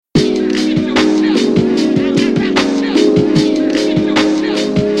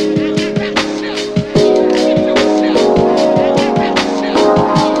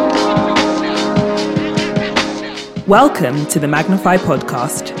Welcome to the Magnify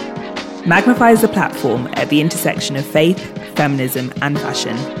podcast. Magnify is a platform at the intersection of faith, feminism, and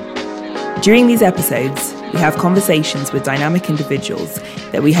fashion. During these episodes, we have conversations with dynamic individuals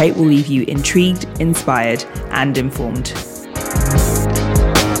that we hope will leave you intrigued, inspired, and informed.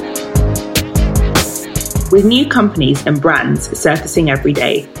 With new companies and brands surfacing every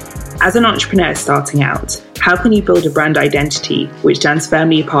day, as an entrepreneur starting out, how can you build a brand identity which stands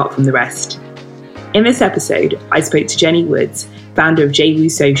firmly apart from the rest? In this episode, I spoke to Jenny Woods, founder of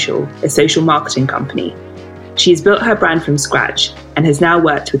JWoo Social, a social marketing company. She has built her brand from scratch and has now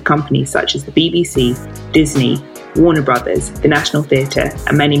worked with companies such as the BBC, Disney, Warner Brothers, the National Theatre,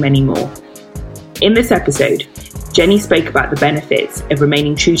 and many, many more. In this episode, Jenny spoke about the benefits of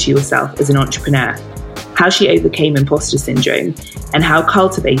remaining true to yourself as an entrepreneur, how she overcame imposter syndrome, and how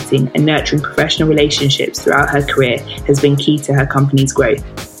cultivating and nurturing professional relationships throughout her career has been key to her company's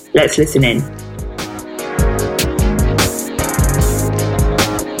growth. Let's listen in.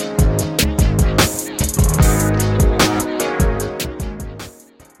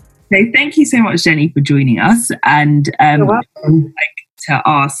 So thank you so much, Jenny, for joining us. And You're welcome. I'd like to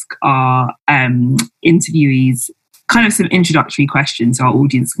ask our interviewees kind of some introductory questions so our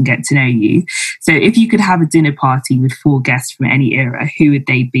audience can get to know you. So if you could have a dinner party with 4 guests from any era, who would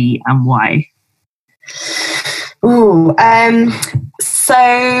they be and why?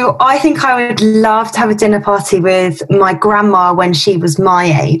 So I think I would love to have a dinner party with my grandma when she was my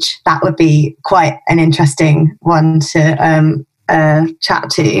age. That would be quite an interesting one to chat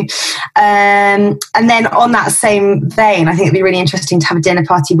to. And then on that same vein, I think it'd be really interesting to have a dinner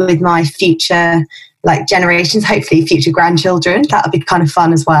party with my future generations, hopefully future grandchildren. That would be kind of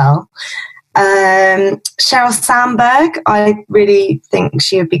fun as well. Sheryl Sandberg, I really think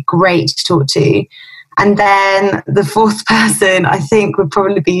she would be great to talk to. And then the 4th person, I think, would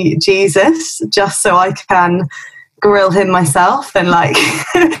probably be Jesus, just so I can grill him myself and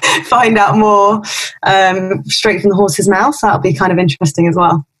find out more straight from the horse's mouth. So that'll be kind of interesting as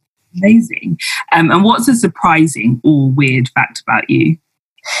well. Amazing. And what's a surprising or weird fact about you?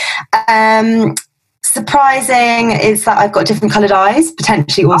 Surprising is that I've got different coloured eyes,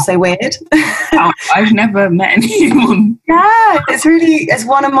 potentially also weird. I've never met anyone. Yeah, it's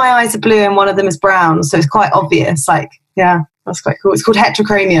one of my eyes are blue and one of them is brown, so it's quite obvious. That's quite cool. It's called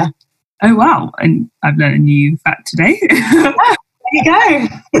heterochromia. Oh, wow. And I've learned a new fact today. There you go.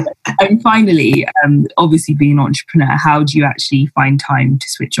 And finally, obviously being an entrepreneur, how do you actually find time to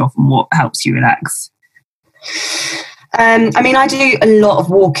switch off and what helps you relax? I do a lot of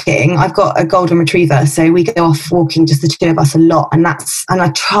walking. I've got a golden retriever, so we go off walking, just the 2 of us, a lot. And I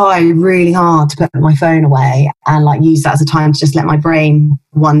try really hard to put my phone away and use that as a time to just let my brain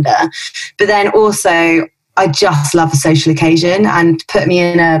wander. But then also, I just love a social occasion, and put me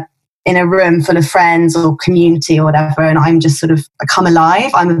in a room full of friends or community or whatever, and I'm just I come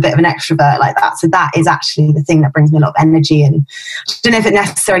alive. I'm a bit of an extrovert like that. So that is actually the thing that brings me a lot of energy. And I don't know if it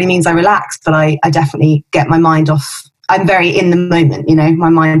necessarily means I relax, but I definitely get my mind off. I'm very in the moment, my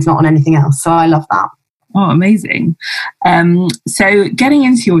mind's not on anything else. So I love that. Oh, amazing. So getting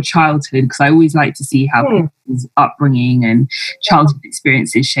into your childhood, because I always like to see how people's upbringing and childhood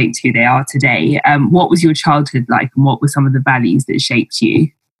experiences shaped who they are today. What was your childhood like, and what were some of the values that shaped you?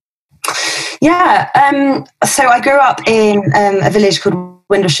 Yeah, so I grew up in a village called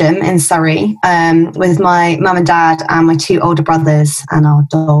Windlesham in Surrey with my mum and dad and my 2 older brothers and our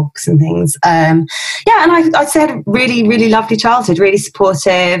dogs and things. And I'd say I had a really, really lovely childhood, really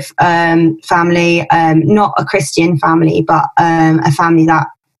supportive family, not a Christian family, but a family that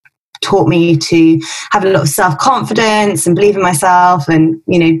taught me to have a lot of self-confidence and believe in myself, and,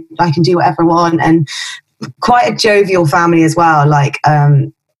 I can do whatever I want, and quite a jovial family as well.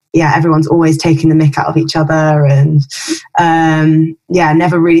 Everyone's always taking the mick out of each other, and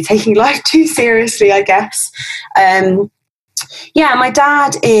never really taking life too seriously, I guess. My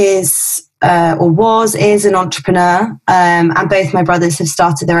dad is an entrepreneur, and both my brothers have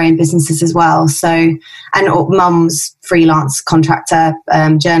started their own businesses as well. So, and mum's freelance contractor,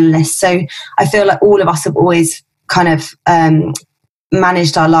 journalist. So I feel like all of us have always kind of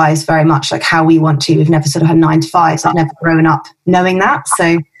managed our lives very much like how we want to. We've never sort of had 9 to 5s. I've never grown up knowing that.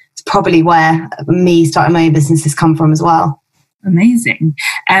 So it's probably where me starting my own business has come from as well. Amazing.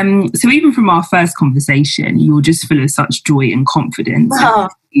 So even from our first conversation, you were just full of such joy and confidence. Oh.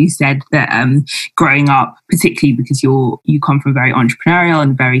 You said that growing up, particularly because you come from a very entrepreneurial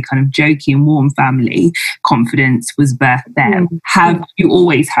and very kind of jokey and warm family, confidence was birthed there. Have you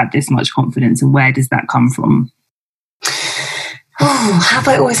always had this much confidence, and where does that come from? Oh, have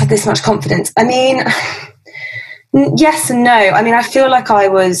I always had this much confidence? Yes and no. I mean, I feel like I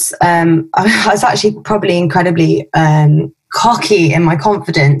was actually probably incredibly cocky in my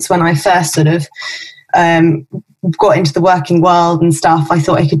confidence when I first sort of got into the working world and stuff. I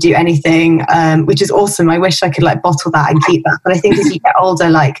thought I could do anything, which is awesome. I wish I could like bottle that and keep that. But I think as you get older,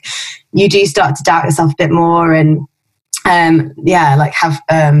 like you do start to doubt yourself a bit more and like have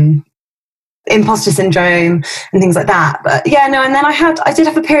imposter syndrome and things like that. But yeah, no, and then I did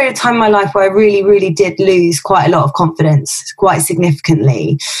have a period of time in my life where I really, really did lose quite a lot of confidence, quite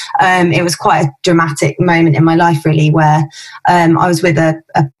significantly. It was quite a dramatic moment in my life, really, where I was with a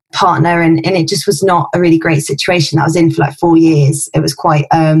partner and it just was not a really great situation that I was in for like 4 years. It was quite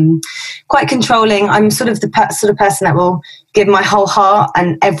controlling. I'm sort of the sort of person that will give my whole heart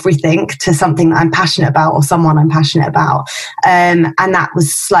and everything to something that I'm passionate about or someone I'm passionate about. And that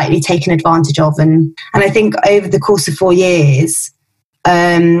was slightly taken advantage of. And I think over the course of 4 years,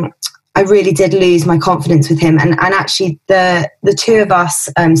 I really did lose my confidence with him. And actually the two of us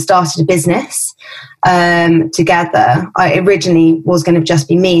started a business together. I originally was going to just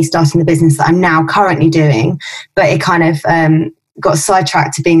be me starting the business that I'm now currently doing, but it kind of got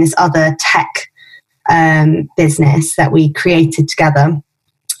sidetracked to being this other tech business that we created together.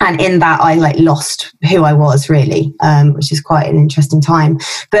 And in that, I like lost who I was really, which is quite an interesting time.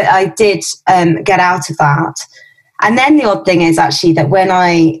 But I did get out of that. And then the odd thing is actually that when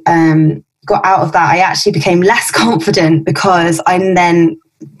I got out of that, I actually became less confident because I then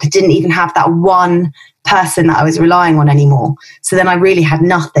didn't even have that one person that I was relying on anymore. So then I really had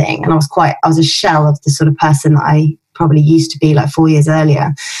nothing. And I was a shell of the sort of person that I probably used to be like 4 years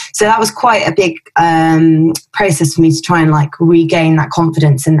earlier. So that was quite a big process for me to try and like regain that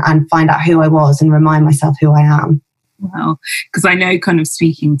confidence and find out who I was and remind myself who I am. Wow. Because I know, kind of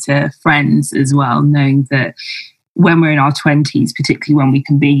speaking to friends as well, knowing that when we're in our 20s, particularly when we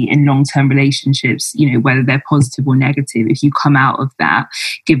can be in long-term relationships, you know, whether they're positive or negative, if you come out of that,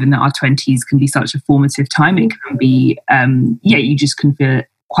 given that our 20s can be such a formative time, it can be, you just can feel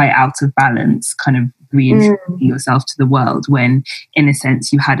quite out of balance, kind of reintroducing yourself to the world when, in a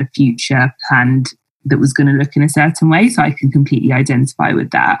sense, you had a future planned that was going to look in a certain way. So I can completely identify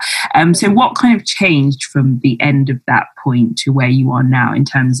with that. So what kind of changed from the end of that point to where you are now in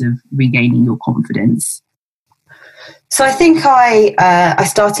terms of regaining your confidence? So I think I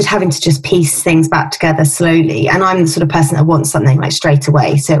started having to just piece things back together slowly. And I'm the sort of person that wants something like straight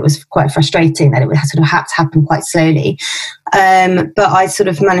away. So it was quite frustrating that it would sort of have to happen quite slowly. But I sort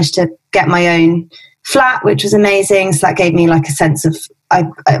of managed to get my own flat, which was amazing. So that gave me like a sense of,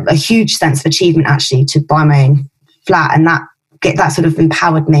 a huge sense of achievement actually to buy my own flat. And that sort of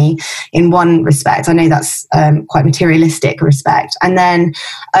empowered me in one respect. I know that's quite materialistic respect. And then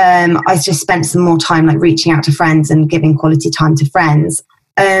I just spent some more time like reaching out to friends and giving quality time to friends.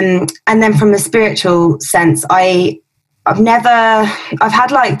 And then from a spiritual sense, I've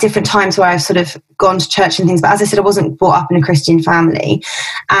had like different times where I've sort of gone to church and things, but as I said, I wasn't brought up in a Christian family.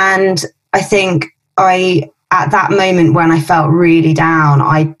 And I think at that moment when I felt really down,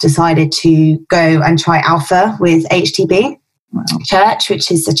 I decided to go and try Alpha with HTB. Wow. Church, which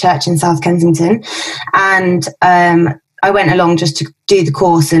is a church in South Kensington. And I went along just to do the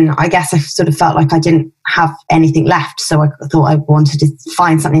course, and I guess I sort of felt like I didn't have anything left. So I thought I wanted to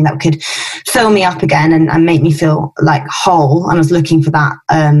find something that could fill me up again and make me feel like whole. And I was looking for that,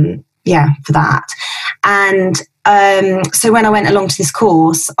 for that. And so when I went along to this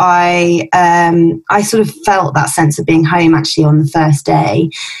course, I sort of felt that sense of being home actually on the first day.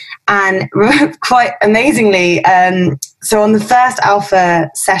 And quite amazingly, so on the first Alpha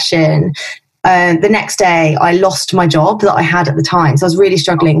session, the next day I lost my job that I had at the time. So I was really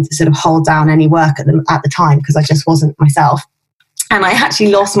struggling to sort of hold down any work at the time because I just wasn't myself. And I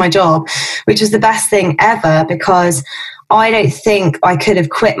actually lost my job, which was the best thing ever because I don't think I could have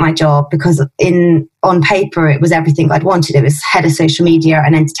quit my job because on paper it was everything I'd wanted. It was head of social media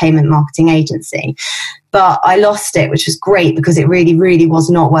and entertainment marketing agency. But I lost it, which was great because it really, really was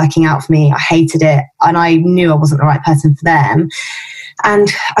not working out for me. I hated it and I knew I wasn't the right person for them.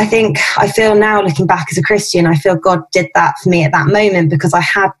 And I feel now looking back as a Christian, I feel God did that for me at that moment because I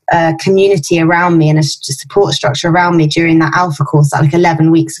had a community around me and a support structure around me during that Alpha course, that like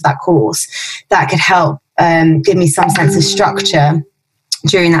 11 weeks of that course, that could help give me some sense of structure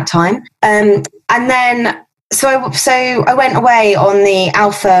during that time. And then So I went away on the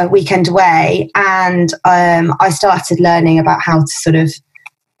Alpha weekend away, and I started learning about how to sort of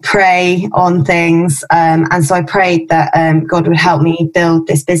pray on things. And so I prayed that God would help me build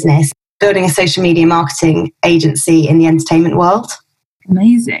this business, building a social media marketing agency in the entertainment world.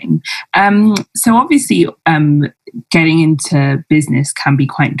 Amazing. So obviously, getting into business can be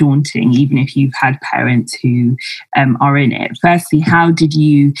quite daunting, even if you've had parents who are in it. Firstly, how did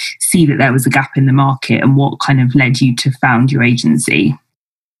you see that there was a gap in the market, and what kind of led you to found your agency?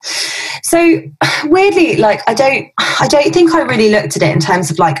 So weirdly, like I don't think I really looked at it in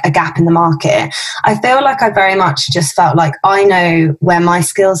terms of like a gap in the market. I feel like I very much just felt like I know where my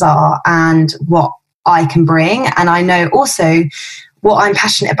skills are and what I can bring, and I know also what I'm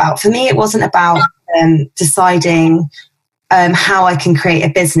passionate about. For me, it wasn't about deciding how I can create a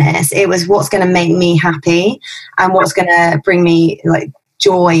business. It was what's going to make me happy and what's going to bring me like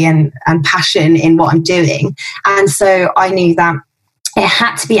joy and passion in what I'm doing. And so I knew that it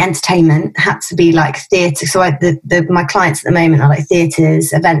had to be entertainment, had to be like theatre. So my clients at the moment are like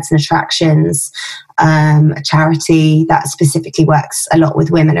theatres, events and attractions, a charity that specifically works a lot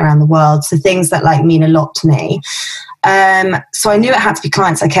with women around the world. So things that like mean a lot to me. So I knew it had to be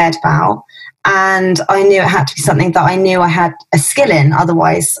clients I cared about, and I knew it had to be something that I knew I had a skill in.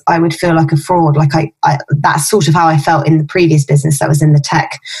 Otherwise, I would feel like a fraud. Like that's sort of how I felt in the previous business that was in the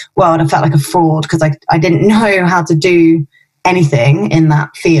tech world. I felt like a fraud because I didn't know how to do anything in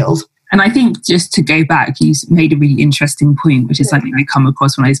that field. And I think just to go back, you made a really interesting point, which is something I come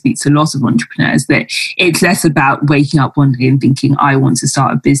across when I speak to a lot of entrepreneurs, that it's less about waking up one day and thinking, I want to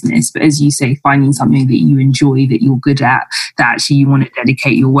start a business. But as you say, finding something that you enjoy, that you're good at, that actually you want to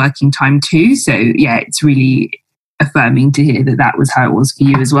dedicate your working time to. So yeah, it's really affirming to hear that that was how it was for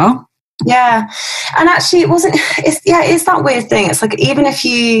you as well. Yeah. And actually it's that weird thing. It's like, even if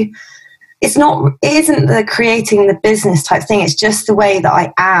it isn't the creating the business type thing. It's just the way that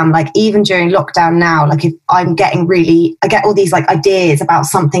I am. Like even during lockdown now, like if I'm I get all these like ideas about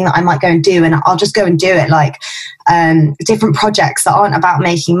something that I might go and do, and I'll just go and do it. Like different projects that aren't about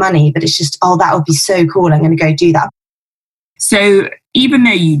making money, but it's just, oh, that would be so cool. I'm going to go do that. So even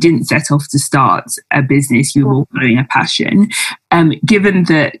though you didn't set off to start a business, you were all following a passion. Given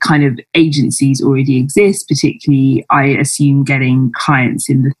that kind of agencies already exist, particularly I assume getting clients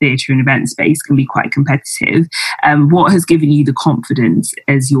in the theatre and event space can be quite competitive. What has given you the confidence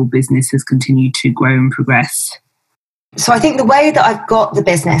as your business has continued to grow and progress? So I think the way that I've got the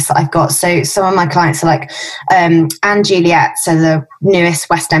business that I've got, so some of my clients are like Anne Juliet, so the newest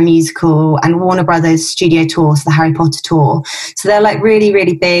West End musical, and Warner Brothers Studio Tour, so the Harry Potter tour. So they're like really,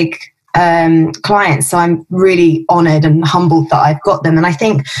 really big clients. So I'm really honoured and humbled that I've got them. And I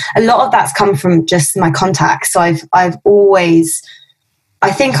think a lot of that's come from just my contacts. So I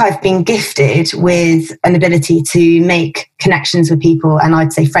think I've been gifted with an ability to make connections with people, and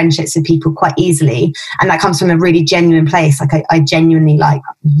I'd say friendships with people quite easily. And that comes from a really genuine place. Like I genuinely like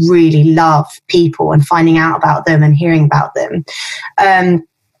really love people and finding out about them and hearing about them. And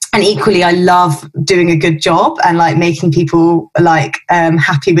equally, I love doing a good job and like making people like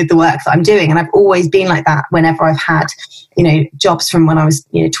happy with the work that I'm doing. And I've always been like that whenever I've had, jobs from when I was,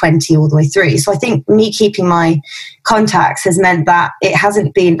 20 all the way through. So I think me keeping my contacts has meant that it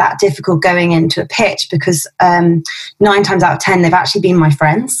hasn't been that difficult going into a pitch, because 9 times out of 10, they've actually been my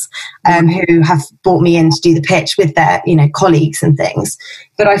friends who have brought me in to do the pitch with their, colleagues and things.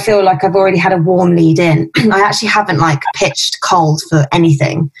 But I feel like I've already had a warm lead in. I actually haven't like pitched cold for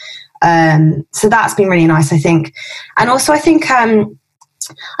anything. So that's been really nice, I think. And also I think, I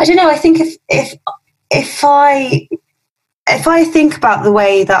don't know, I think if I think about the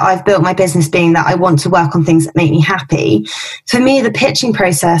way that I've built my business being that I want to work on things that make me happy, for me, the pitching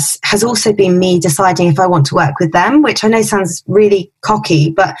process has also been me deciding if I want to work with them, which I know sounds really cocky,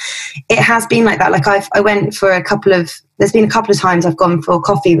 but it has been like that. Like there's been a couple of times I've gone for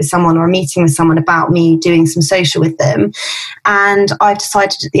coffee with someone or a meeting with someone about me doing some social with them. And I've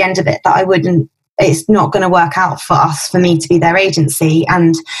decided at the end of it that it's not going to work out for me to be their agency.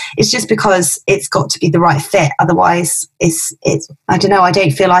 And it's just because it's got to be the right fit. Otherwise it's I don't know, I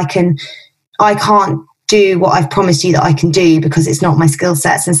don't feel I can't do what I've promised you that I can do, because it's not my skill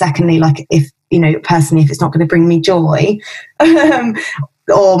sets. And secondly, like if it's not going to bring me joy,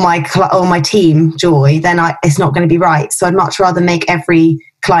 or my team joy, then it's not going to be right. So I'd much rather make every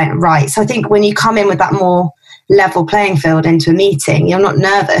client right. So I think when you come in with that more level playing field into a meeting, you're not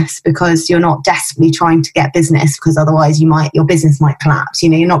nervous because you're not desperately trying to get business, because otherwise your business might collapse.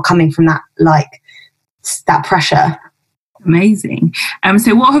 You're not coming from that that pressure. Amazing.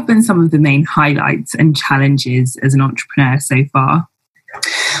 So what have been some of the main highlights and challenges as an entrepreneur so far?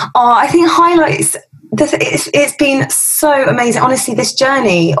 I think highlights, it's been so amazing. Honestly, this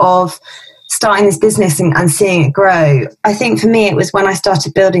journey of starting this business and seeing it grow, I think for me it was when I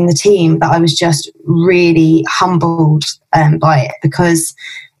started building the team that I was just really humbled by it, because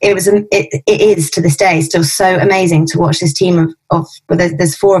it is to this day still so amazing to watch this team of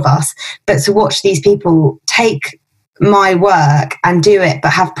there's 4 of us, but to watch these people take my work and do it, but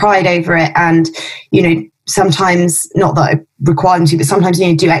have pride over it. And, sometimes, not that I require them to, but sometimes,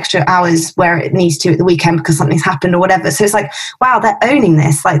 do extra hours where it needs to at the weekend because something's happened or whatever. So it's like, wow, they're owning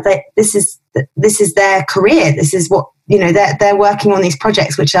this. Like this is their career. This is what, they're working on these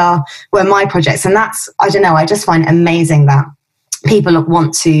projects, were my projects. And that's, I don't know, I just find it amazing that people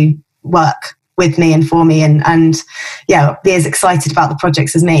want to work with me and for me and be as excited about the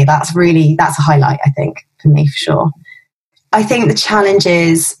projects as me. That's a highlight, I think, for me, for sure. I think the challenge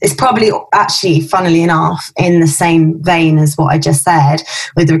is probably actually, funnily enough, in the same vein as what I just said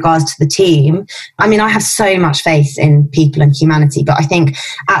with regards to the team. I mean, I have so much faith in people and humanity, but I think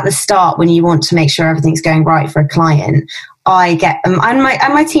at the start, when you want to make sure everything's going right for a client, I get and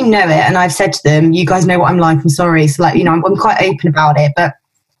my team know it, and I've said to them, "You guys know what I'm like. I'm sorry." So, I'm quite open about it, but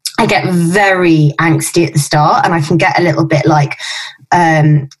I get very angsty at the start, and I can get a little bit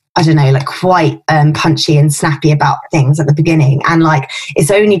I don't know, quite punchy and snappy about things at the beginning. And it's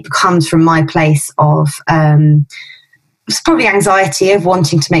only comes from my place of it's probably anxiety of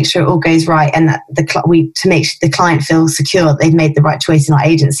wanting to make sure it all goes right, and that to make the client feel secure that they've made the right choice in our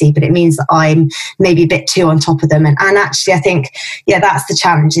agency. But it means that I'm maybe a bit too on top of them. And actually, I think, that's the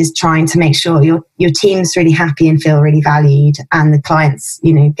challenge, is trying to make sure your team's really happy and feel really valued, and the client's,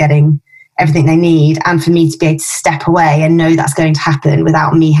 getting everything they need, and for me to be able to step away and know that's going to happen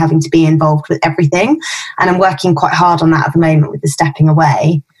without me having to be involved with everything. And I'm working quite hard on that at the moment with the stepping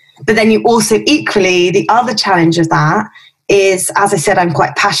away. But then you also equally, the other challenge of that is, as I said, I'm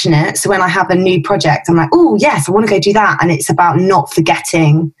quite passionate. So when I have a new project, I'm like, oh yes, I want to go do that. And it's about not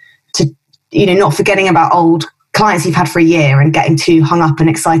forgetting about old clients you've had for a year and getting too hung up and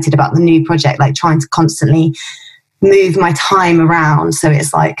excited about the new project, trying to constantly move my time around so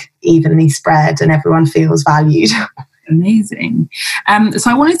it's evenly spread and everyone feels valued. Amazing. So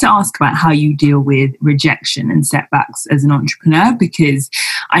I wanted to ask about how you deal with rejection and setbacks as an entrepreneur, because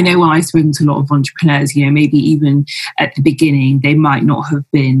I know when I've spoken to a lot of entrepreneurs, maybe even at the beginning, they might not have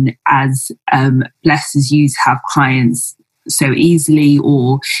been as blessed as you to have clients so easily,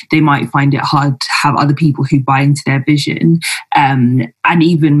 or they might find it hard to have other people who buy into their vision, and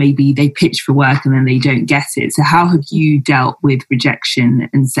even maybe they pitch for work and then they don't get it. So how have you dealt with rejection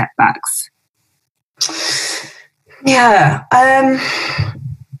and setbacks? It's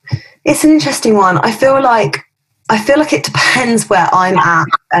an interesting one. I feel like it depends where I'm at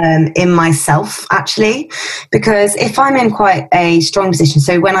in myself, actually, because if I'm in quite a strong position,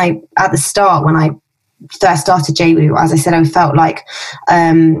 so when I first started JWoo, as I said, I felt like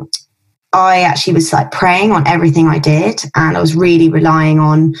I actually was praying on everything I did, and I was really relying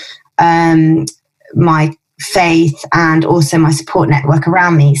on my faith and also my support network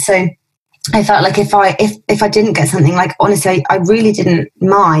around me. So I felt like if I didn't get something, honestly, I really didn't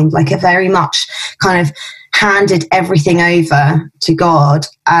mind. I very much kind of handed everything over to God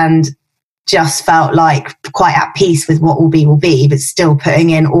and just felt quite at peace with what will be, but still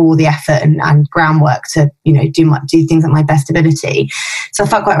putting in all the effort and groundwork to, do things at my best ability. So I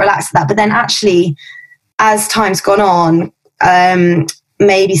felt quite relaxed at that. But then actually, as time's gone on,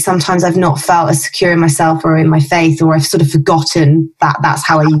 maybe sometimes I've not felt as secure in myself or in my faith, or I've sort of forgotten that that's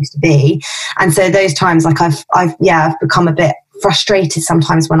how I used to be. And so those times, I've become a bit frustrated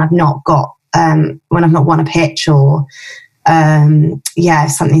sometimes when I've not won a pitch, or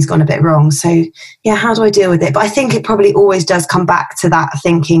something's gone a bit wrong. So how do I deal with it? But I think it probably always does come back to that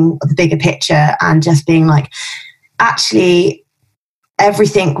thinking of the bigger picture and just being actually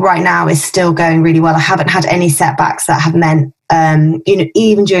everything right now is still going really well. I haven't had any setbacks that have meant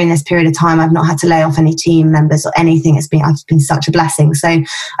even during this period of time, I've not had to lay off any team members or anything. It's been such a blessing. So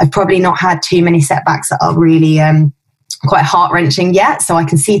I've probably not had too many setbacks that are really quite heart-wrenching yet. So I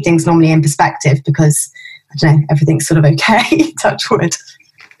can see things normally in perspective because I don't know, everything's sort of okay, touch wood.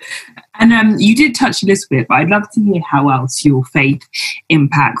 And you did touch a little bit, but I'd love to hear how else your faith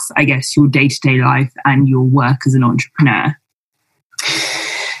impacts, I guess, your day-to-day life and your work as an entrepreneur.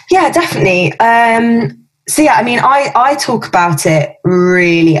 Yeah, definitely. I talk about it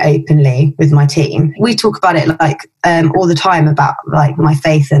really openly with my team. We talk about it all the time about my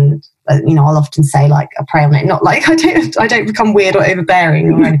faith, and I'll often say I pray on it. Not I don't become weird or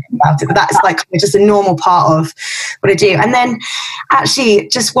overbearing or anything about it, but that's just a normal part of what I do. And then actually,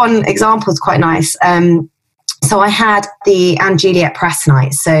 just one example is quite nice. So I had the Anne Juliet press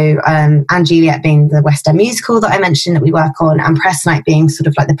night. So Anne Juliet being the West End musical that I mentioned that we work on, and press night being sort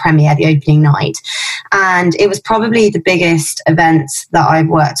of like the premiere, the opening night. And it was probably the biggest event that I've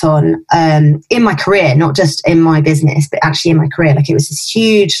worked on in my career, not just in my business, but actually in my career. Like, it was this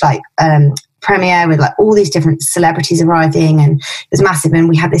huge premiere with like all these different celebrities arriving, and it was massive. And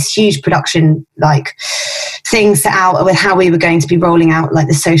we had this huge production like thing set out with how we were going to be rolling out like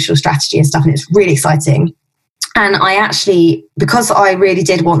the social strategy and stuff. And it's really exciting. And I actually, because I really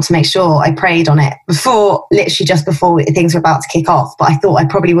did want to make sure I prayed on it literally just before things were about to kick off, but I thought I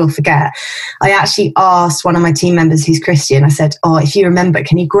probably will forget. I actually asked one of my team members who's Christian, I said, if you remember,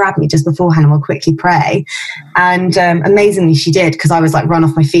 can you grab me just beforehand and we'll quickly pray? And amazingly, she did, because I was like run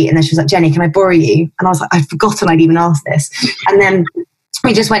off my feet. And then she was like, Jenny, can I borrow you? And I was like, I'd forgotten I'd even asked this. And then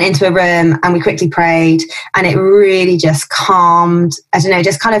we just went into a room and we quickly prayed, and it really just calmed, I don't know,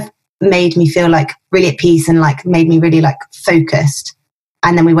 just kind of made me feel like really at peace, and like made me really like focused.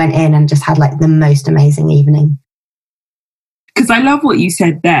 And then we went in and just had like the most amazing evening. Because I love what you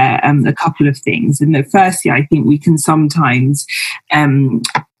said there, a couple of things. And that firstly, I think we can sometimes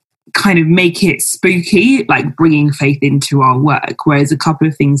kind of make it spooky, like bringing faith into our work, whereas a couple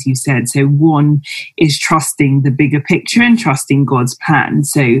of things you said. So one is trusting the bigger picture and trusting God's plan.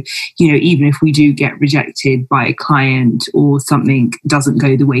 So, even if we do get rejected by a client or something doesn't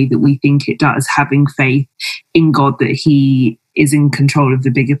go the way that we think it does, having faith in God that He is in control of the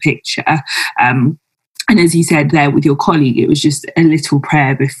bigger picture. And as you said there with your colleague, it was just a little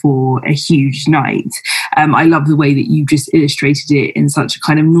prayer before a huge night. I love the way that you just illustrated it in such a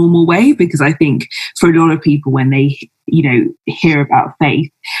kind of normal way, because I think for a lot of people, when they, hear about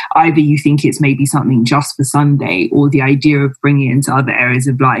faith, either you think it's maybe something just for Sunday, or the idea of bringing it into other areas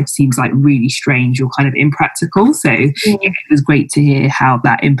of life seems like really strange or kind of impractical. So it was great to hear how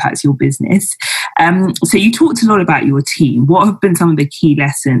that impacts your business. So you talked a lot about your team. What have been some of the key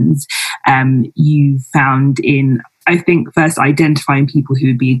lessons you found in, I think, first identifying people who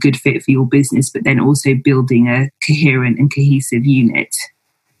would be a good fit for your business, but then also building a coherent and cohesive unit?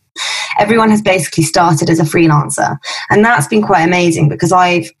 Everyone has basically started as a freelancer, and that's been quite amazing, because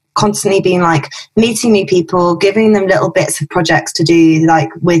I've constantly been like meeting new people, giving them little bits of projects to do, like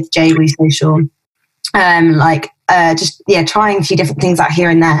with JWE Social, trying a few different things out here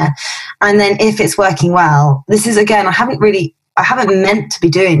and there. And then if it's working well, this is, again, I haven't meant to be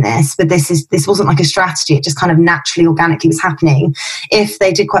doing this, but this wasn't like a strategy. It just kind of naturally, organically was happening. If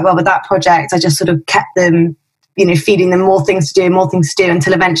they did quite well with that project, I just sort of kept them, feeding them more things to do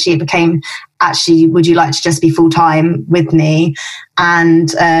until eventually it became, actually, would you like to just be full-time with me?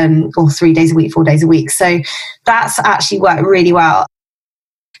 And, or 3 days a week, 4 days a week. So that's actually worked really well.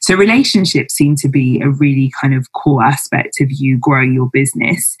 So relationships seem to be a really kind of core aspect of you growing your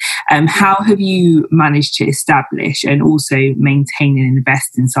business. How have you managed to establish and also maintain and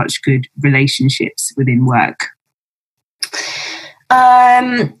invest in such good relationships within work?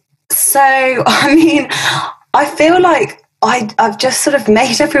 I feel like I've just sort of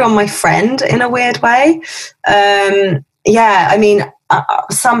made everyone my friend in a weird way.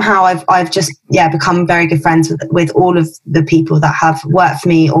 Somehow I've just become very good friends with all of the people that have worked for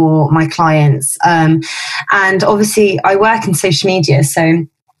me or my clients. And obviously I work in social media, so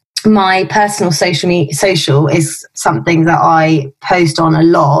my personal social is something that I post on a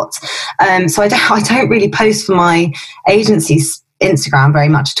lot. So I don't really post for my agency's Instagram very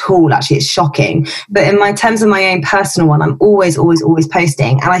much at all. Actually, it's shocking. But in terms of my own personal one, I'm always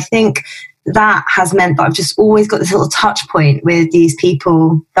posting. And I think that has meant that I've just always got this little touch point with these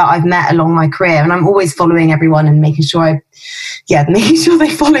people that I've met along my career. And I'm always following everyone and making sure they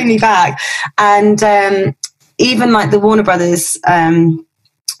follow me back. And even like the Warner Brothers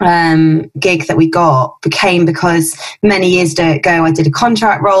gig that we got became because many years ago I did a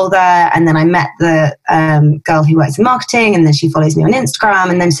contract role there, and then I met the girl who works in marketing, and then she follows me on Instagram,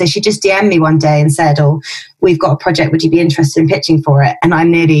 and then so she just DM'd me one day and said, we've got a project, would you be interested in pitching for it? And I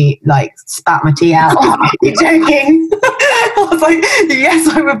nearly like spat my tea out. Are you joking? I was like, yes,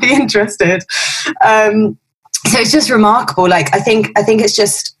 I would be interested. So it's just remarkable. Like I think it's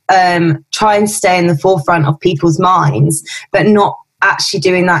just try and stay in the forefront of people's minds, but not actually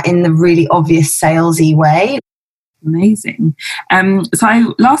doing that in the really obvious salesy way. Amazing. So I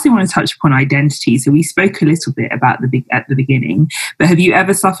lastly want to touch upon identity. So we spoke a little bit about at the beginning, but have you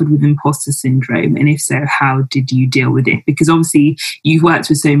ever suffered with imposter syndrome? And if so, how did you deal with it? Because obviously you've worked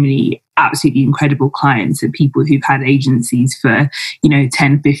with so many absolutely incredible clients and people who've had agencies for,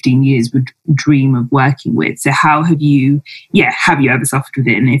 10, 15 years would dream of working with. So how have you ever suffered with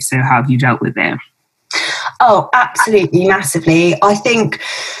it? And if so, how have you dealt with it? Oh, absolutely, massively. I think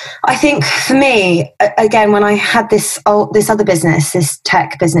for me, again, when I had this other business, this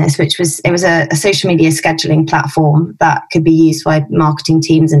tech business, it was a social media scheduling platform that could be used by marketing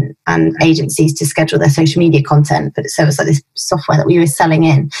teams and agencies to schedule their social media content. But so it was like this software that we were selling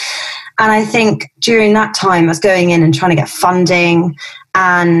in. And I think during that time, I was going in and trying to get funding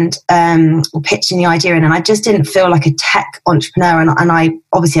and pitching the idea in, and I just didn't feel like a tech entrepreneur, and I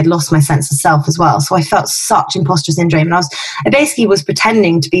obviously had lost my sense of self as well, so I felt such imposter syndrome, and I basically was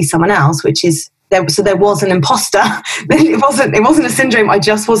pretending to be someone else, which is so there was an imposter. It wasn't a syndrome, I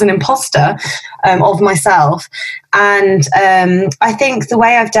just was an imposter of myself. And I think the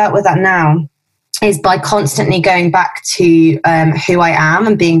way I've dealt with that now is by constantly going back to who I am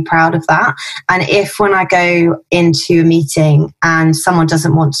and being proud of that. And if when I go into a meeting and someone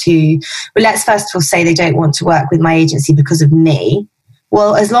doesn't want to, well, let's first of all say they don't want to work with my agency because of me.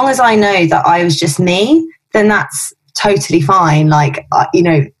 Well, as long as I know that I was just me, then that's totally fine. Like,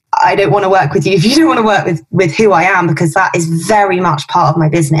 I don't want to work with you if you don't want to work with who I am, because that is very much part of my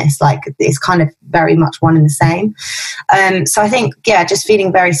business. Like, it's kind of very much one and the same. So I think, just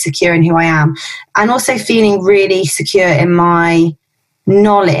feeling very secure in who I am, and also feeling really secure in my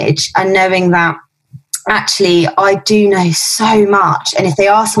knowledge and knowing that actually I do know so much. And if they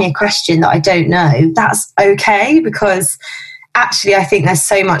ask me a question that I don't know, that's okay, because actually I think there's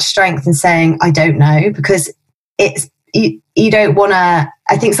so much strength in saying I don't know, because it's, you don't want to,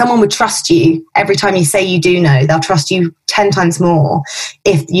 I think someone would trust you every time you say you do know. They'll trust you 10 times more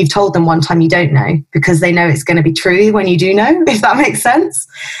if you've told them one time you don't know, because they know it's going to be true when you do know, if that makes sense.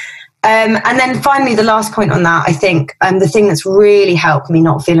 And then finally, the last point on that, I think the thing that's really helped me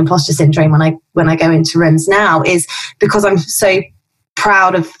not feel imposter syndrome when I go into rooms now is because I'm so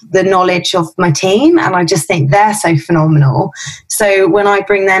proud of the knowledge of my team, and I just think they're so phenomenal. So when I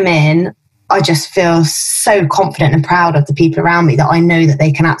bring them in, I just feel so confident and proud of the people around me that I know that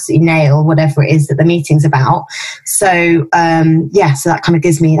they can absolutely nail whatever it is that the meeting's about. So, so that kind of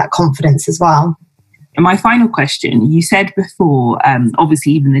gives me that confidence as well. And my final question, you said before,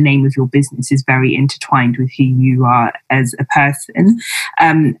 obviously even the name of your business is very intertwined with who you are as a person.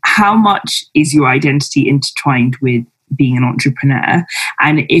 How much is your identity intertwined with being an entrepreneur?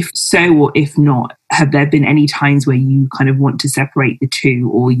 And if so, or if not, have there been any times where you kind of want to separate the two,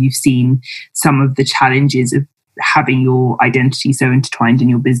 or you've seen some of the challenges of having your identity so intertwined in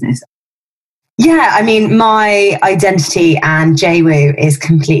your business? Yeah, I mean, my identity and JWoo is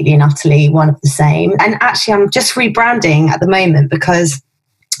completely and utterly one of the same. And actually, I'm just rebranding at the moment because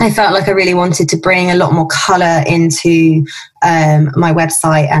I felt like I really wanted to bring a lot more colour into my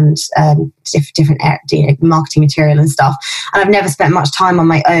website and different marketing material and stuff. And I've never spent much time on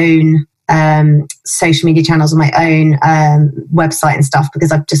my own social media channels, on my own website and stuff,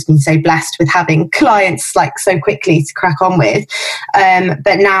 because I've just been so blessed with having clients like so quickly to crack on with.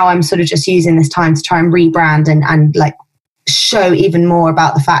 But now I'm sort of just using this time to try and rebrand and like show even more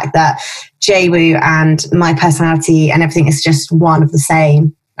about the fact that JWoo and my personality and everything is just one of the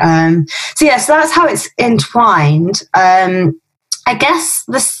same. So that's how it's entwined. I guess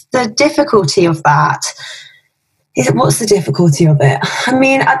the difficulty of that is, what's the difficulty of it? I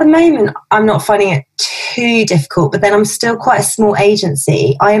mean, at the moment, I'm not finding it too difficult, but then I'm still quite a small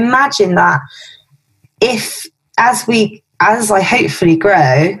agency. I imagine that as I hopefully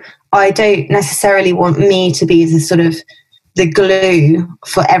grow, I don't necessarily want me to be the sort of the glue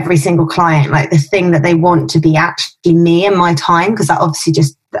for every single client, like the thing that they want to be actually me and my time, because that obviously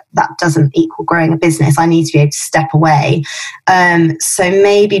just that doesn't equal growing a business. I need to be able to step away. So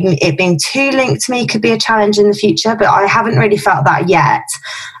maybe it being too linked to me could be a challenge in the future, but I haven't really felt that yet.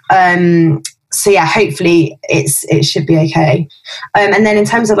 So hopefully it should be okay. And then in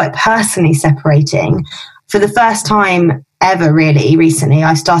terms of like personally separating, for the first time ever really recently,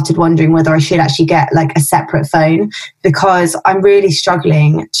 I started wondering whether I should actually get like a separate phone, because I'm really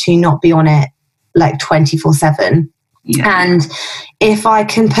struggling to not be on it like 24/7. Yeah. And if I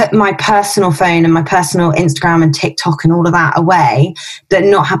can put my personal phone and my personal Instagram and TikTok and all of that away, but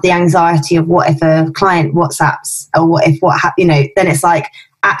not have the anxiety of what if a client WhatsApps, or then it's like,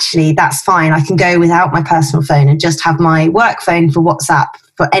 actually, that's fine. I can go without my personal phone and just have my work phone for WhatsApp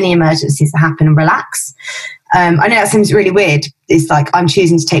for any emergencies that happen and relax. I know that seems really weird. It's like I'm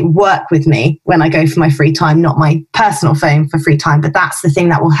choosing to take work with me when I go for my free time, not my personal phone for free time. But that's the thing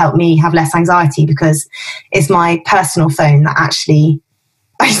that will help me have less anxiety, because it's my personal phone that actually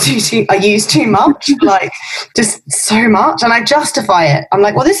I use too much, like just so much, and I justify it. I'm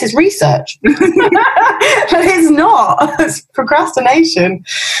like, well, this is research. But it's not. It's procrastination.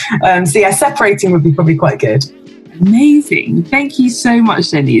 So separating would be probably quite good. Amazing. Thank you so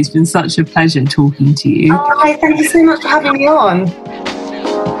much, Jenny. It's been such a pleasure talking to you. Oh, thank you so much for having me on.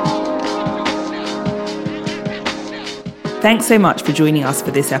 Thanks so much for joining us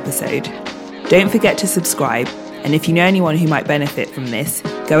for this episode. Don't forget to subscribe, and if you know anyone who might benefit from this,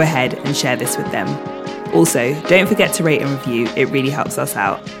 go ahead and share this with them. Also, don't forget to rate and review. It really helps us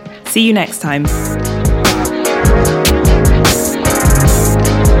out. See you next time.